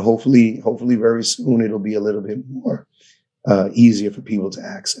hopefully very soon it'll be a little bit more easier for people to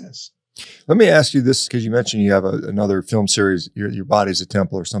access. Let me ask you this, because you mentioned you have another film series, Your Body's a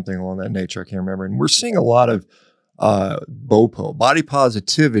Temple or something along that nature. I can't remember. And we're seeing a lot of BOPO, body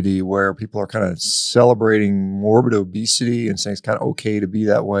positivity, where people are kind of celebrating morbid obesity and saying it's kind of okay to be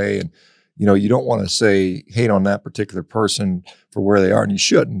that way. And, you don't want to hate on that particular person for where they are, and you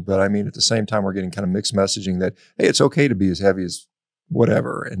shouldn't. But I mean, at the same time, we're getting kind of mixed messaging that, hey, it's okay to be as heavy as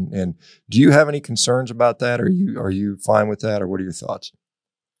whatever. And do you have any concerns about that? Are you fine with that, or what are your thoughts?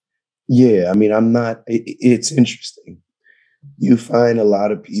 Yeah, I mean, I'm not. It's interesting. You find a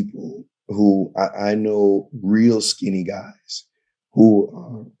lot of people who I know real skinny guys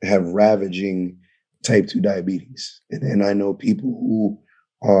who have ravaging type 2 diabetes. And I know people who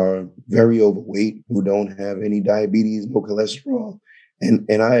are very overweight, who don't have any diabetes, no cholesterol.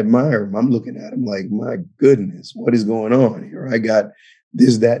 And I admire them. I'm looking at them like, my goodness, what is going on here? I got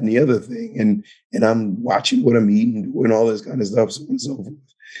this, that, and the other thing. And I'm watching what I'm eating, doing all this kind of stuff, so on and so forth.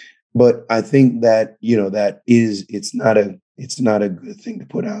 But I think that, it's not a good thing to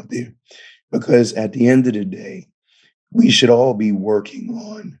put out there, because at the end of the day, we should all be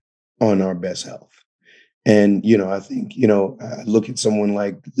working on our best health. And, I think, I look at someone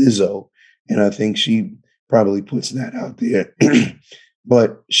like Lizzo, and I think she probably puts that out there.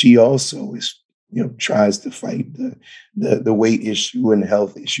 But she also tries to fight the weight issue and the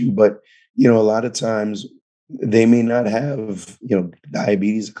health issue. But, a lot of times they may not have,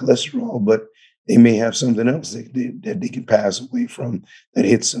 diabetes or cholesterol, but they may have something else that they can pass away from that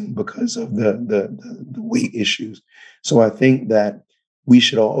hits them because of the weight issues. So I think that we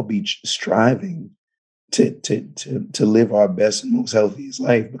should all be striving to live our best and most healthiest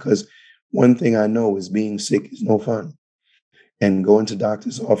life, because one thing I know is being sick is no fun. And going to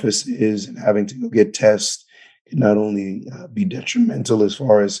doctor's offices and having to go get tests can not only be detrimental as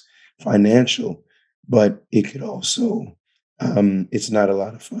far as financial, but it could also, it's not a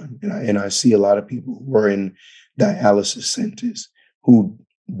lot of fun. And I see a lot of people who are in dialysis centers who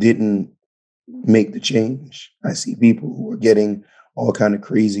didn't make the change. I see people who are getting all kind of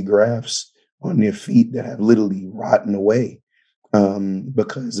crazy grafts on their feet that have literally rotten away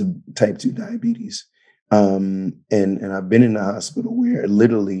because of type 2 diabetes. And I've been in the hospital where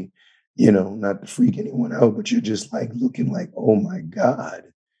literally, not to freak anyone out, but you're just like looking like, oh my God,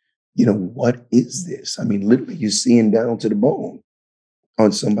 what is this? I mean, literally you're seeing down to the bone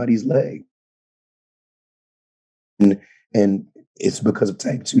on somebody's leg. And it's because of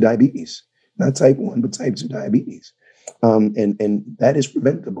type 2 diabetes, not type 1, but type 2 diabetes. And that is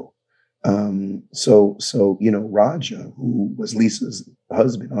preventable. So Raja, who was Lisa's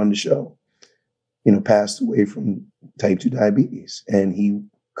husband on the show, passed away from type 2 diabetes, and he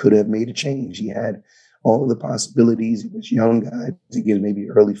could have made a change. He had all the possibilities. He was a young guy, I think he was maybe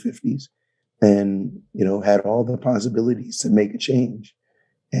early 50s, and, had all the possibilities to make a change,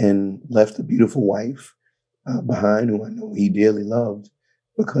 and left a beautiful wife behind, who I know he dearly loved,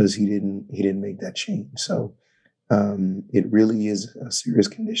 because he didn't make that change. So it really is a serious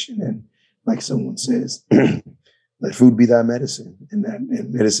condition. And like someone says, let food be thy medicine, and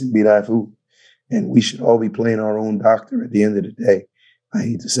medicine be thy food. And we should all be playing our own doctor at the end of the day. I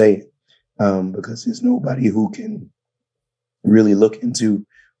hate to say it, because there's nobody who can really look into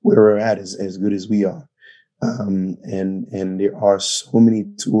where we're at as good as we are. And there are so many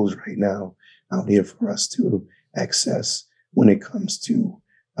tools right now out here for us to access when it comes to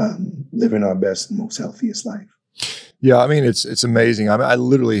living our best and most healthiest life. Yeah, I mean, it's amazing. I mean, I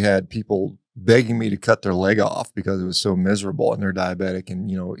literally had people begging me to cut their leg off because it was so miserable, and they're diabetic. And,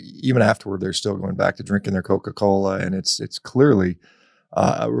 even afterward, they're still going back to drinking their Coca-Cola. And it's clearly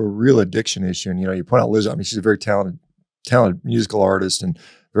a real addiction issue. And, you point out Lizzo. I mean, she's a very talented musical artist and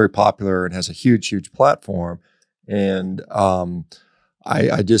very popular and has a huge platform. And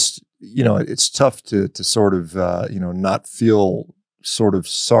I just, it's tough to sort of, not feel sort of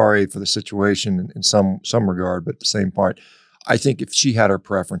sorry for the situation in some regard. But at the same point, I think if she had her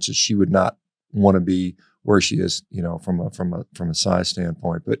preferences, she would not want to be where she is, from a size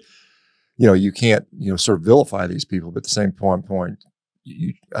standpoint. But, you can't, sort of vilify these people. But at the same point,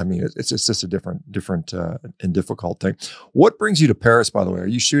 it's just a different and difficult thing. What brings you to Paris, by the way? Are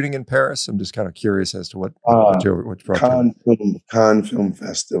you shooting in Paris? I'm just kind of curious as to what brought you. Cannes Film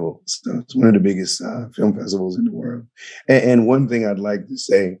Festival. So it's one of the biggest film festivals in the world. And one thing I'd like to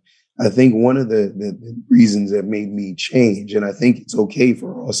say, I think one of the reasons that made me change, and I think it's okay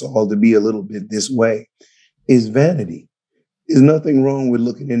for us all to be a little bit this way, is vanity. There's nothing wrong with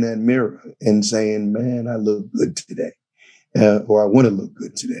looking in that mirror and saying, man, I look good today. Or I want to look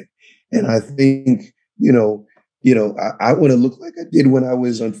good today. And I think, I want to look like I did when I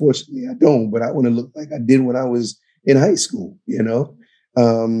was, unfortunately, I don't, but I want to look like I did when I was in high school,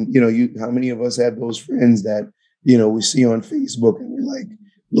 how many of us have those friends that, we see on Facebook and we're like,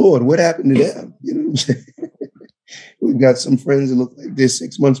 Lord, what happened to them? We've got some friends that look like they're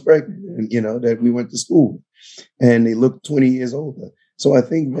 6 months pregnant and, that we went to school and they look 20 years older. So I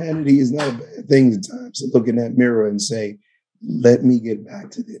think vanity is not a bad thing at times, to look in that mirror and say, let me get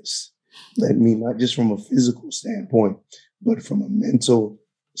back to this. Let me, not just from a physical standpoint, but from a mental,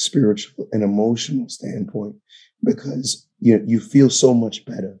 spiritual, and emotional standpoint, because you feel so much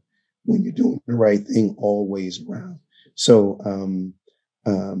better when you're doing the right thing always around. So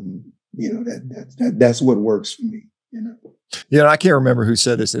that's what works for me. Yeah, and I can't remember who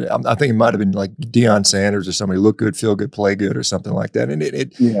said this. I think it might have been like Deion Sanders or somebody. Look good, feel good, play good, or something like that. And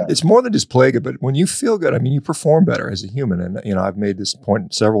it's more than just play good, but when you feel good, I mean, you perform better as a human. And I've made this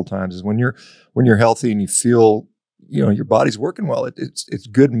point several times: is when you're healthy and you feel, your body's working well. It's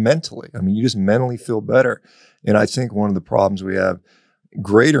good mentally. I mean, you just mentally feel better. And I think one of the problems we have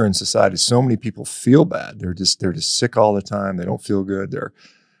greater in society is so many people feel bad. They're just sick all the time. They don't feel good. They're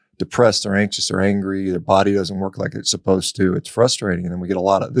depressed or anxious or angry. Their body doesn't work like it's supposed to. It's frustrating. And then we get a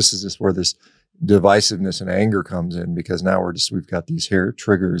lot of, this is just where this divisiveness and anger comes in, because now we've got these hair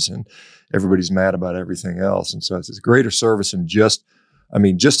triggers and everybody's mad about everything else. And so it's this greater service and just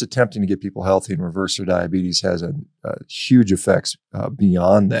attempting to get people healthy and reverse their diabetes has a huge effects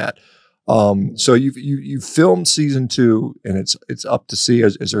beyond that. So you've filmed season 2 and it's up to see.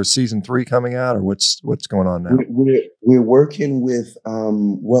 Is there a season 3 coming out, or what's going on now? We're working with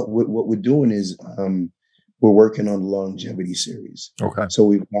what we're doing is we're working on the longevity series. Okay. So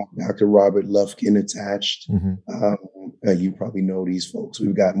we've got Dr. Robert Lufkin attached. Mm-hmm. You probably know these folks.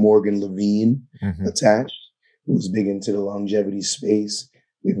 We've got Morgan Levine attached, who's big into the longevity space.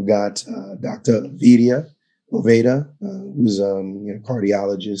 We've got Dr. Oveda, who's a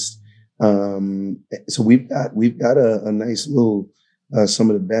cardiologist. So we've got a nice little some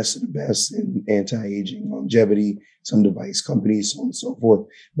of the best in anti-aging, longevity, some device companies, so on and so forth,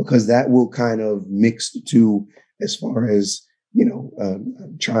 because that will kind of mix the two as far as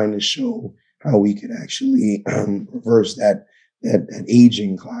trying to show how we could actually reverse that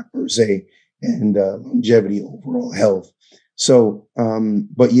aging clock per se, and longevity, overall health. So,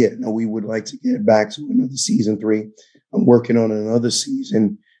 but yeah, no, we would like to get back to another season 3. I'm working on another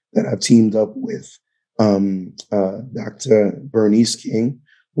season that I've teamed up with Dr. Bernice King,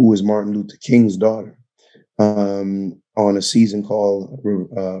 who is Martin Luther King's daughter, on a season called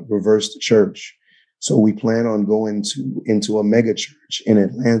Reverse the Church. So we plan on going into a mega church in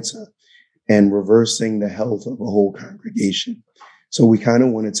Atlanta and reversing the health of a whole congregation. So we kind of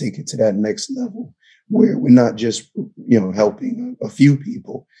want to take it to that next level where we're not just, helping a few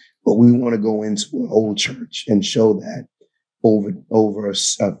people, but we want to go into a whole church and show that over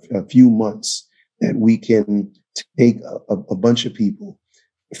a few months that we can take a bunch of people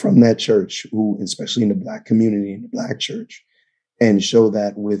from that church, who, especially in the Black community, in the Black church, and show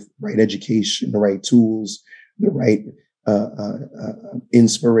that with right education, the right tools, the right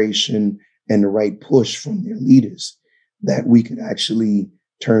inspiration, and the right push from their leaders, that we could actually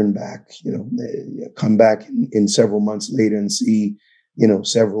turn back, come back in several months later and see,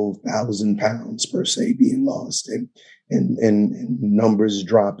 several thousand pounds per se being lost, and numbers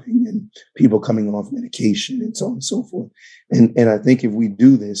dropping, and people coming off medication, and so on and so forth. And I think if we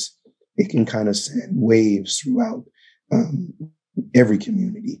do this, it can kind of send waves throughout every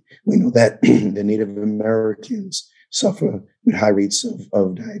community. We know that the Native Americans suffer with high rates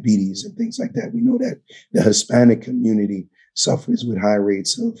of diabetes and things like that. We know that the Hispanic community suffers with high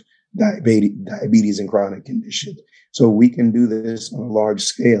rates of diabetes and chronic conditions. So we can do this on a large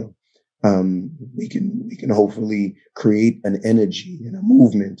scale. We can hopefully create an energy and a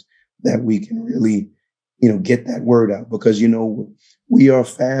movement that we can really, get that word out, because, we are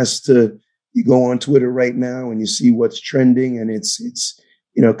fast to, you go on Twitter right now and you see what's trending, and it's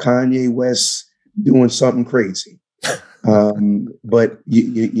Kanye West doing something crazy. But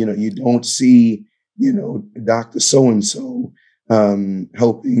you don't see, Dr. So-and-so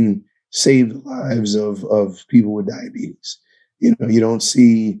helping save the lives of people with diabetes. You don't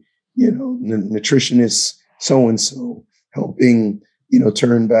see, nutritionist so-and-so helping,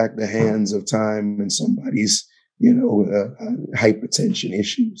 turn back the hands of time and somebody's, hypertension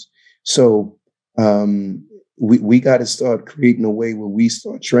issues. So we got to start creating a way where we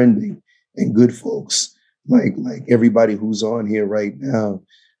start trending, and good folks like everybody who's on here right now,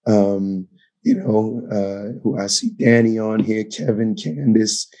 who I see Danny on here, Kevin,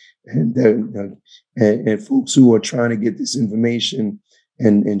 Candace, and folks who are trying to get this information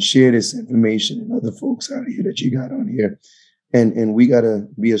and share this information, and other folks out here that you got on here. And we got to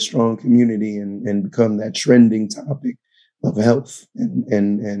be a strong community and become that trending topic of health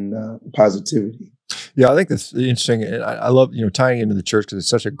and positivity. Yeah, I think that's interesting. I love, tying into the church, because it's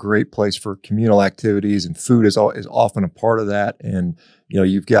such a great place for communal activities, and food is often a part of that. And,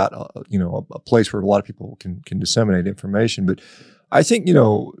 you've got, a place where a lot of people can disseminate information. But I think,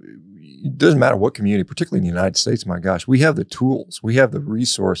 it doesn't matter what community, particularly in the United States, my gosh, we have the tools, we have the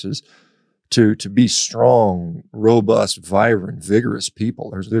resources to be strong, robust, vibrant, vigorous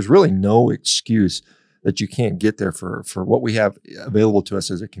people. There's really no excuse that you can't get there for what we have available to us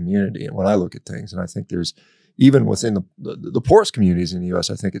as a community. And when I look at things, and I think there's even within the poorest communities in the U.S.,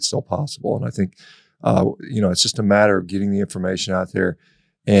 I think it's still possible. And I think, it's just a matter of getting the information out there.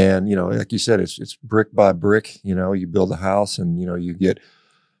 And, like you said, it's brick by brick. You build a house and, you get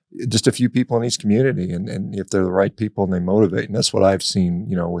just a few people in each community. And if they're the right people and they motivate, and that's what I've seen,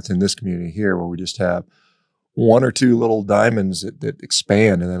 within this community here, where we just have one or two little diamonds that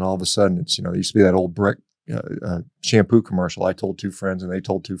expand. And then all of a sudden it's, there used to be that old brick shampoo commercial. I told two friends and they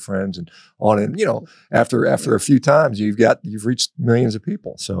told two friends and on. And, after a few times, you've reached millions of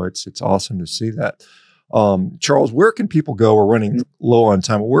people. So it's awesome to see that. Charles, where can people go? We're running low on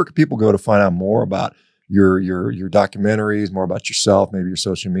time. Where can people go to find out more about your documentaries, more about yourself, maybe your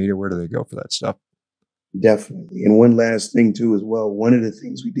social media? Where do they go for that stuff? Definitely. And one last thing too, as well. One of the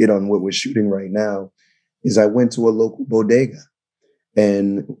things we did on what we're shooting right now is I went to a local bodega,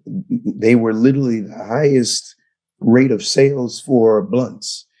 and they were literally the highest rate of sales for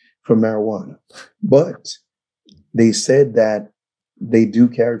blunts for marijuana. But they said that they do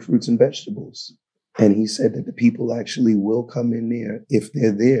carry fruits and vegetables. And he said that the people actually will come in there if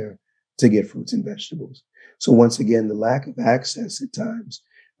they're there to get fruits and vegetables. So once again, the lack of access at times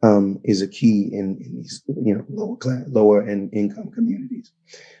is a key in these lower and income communities.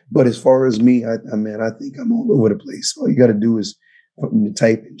 But as far as me, I think I'm all over the place. All you got to do is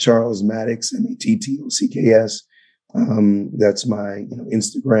type in Charles Mattocks, Mattocks. That's my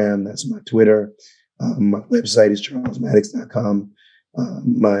Instagram. That's my Twitter. My website is charlesmattocks.com.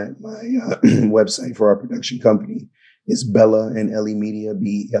 My website for our production company is Bella and Ellie Media,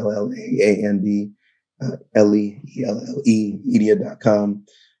 BELLAAND, LEELLE media.com.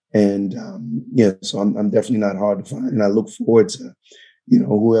 And so I'm definitely not hard to find. And I look forward to,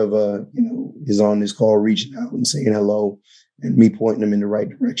 whoever, is on this call reaching out and saying hello and me pointing them in the right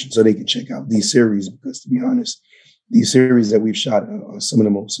direction so they can check out these series. Because to be honest, these series that we've shot are some of the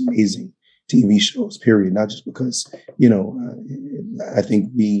most amazing TV shows, period. Not just because, I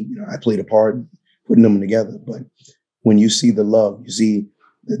think I played a part in putting them together, but when you see the love, you see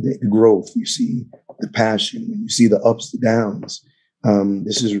the growth, you see the passion, you see the ups, the downs.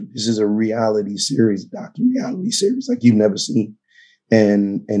 This is a reality series, docu-reality series like you've never seen.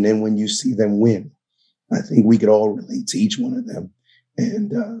 And then when you see them win, I think we could all relate to each one of them.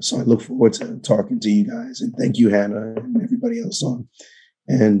 And so I look forward to talking to you guys. And thank you, Hannah, and everybody else on.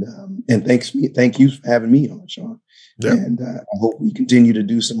 And thank you for having me on, Shawn. Yeah. And I hope we continue to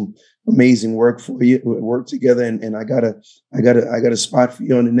do some amazing work for you, work together. And I got a spot for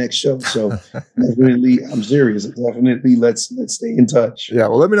you on the next show. So definitely, I'm serious. Definitely, let's stay in touch. Yeah.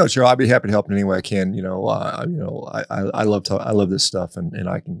 Well, let me know, Cheryl. I'd be happy to help in any way I can. I love this stuff, and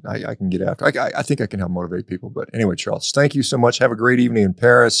I can get after. I think I can help motivate people. But anyway, Charles, thank you so much. Have a great evening in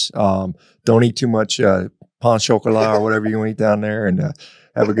Paris. Don't eat too much pain chocolat or whatever you want to eat down there, and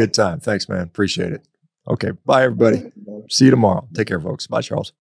have a good time. Thanks, man. Appreciate it. Okay. Bye, everybody. See you tomorrow. Take care, folks. Bye, Charles.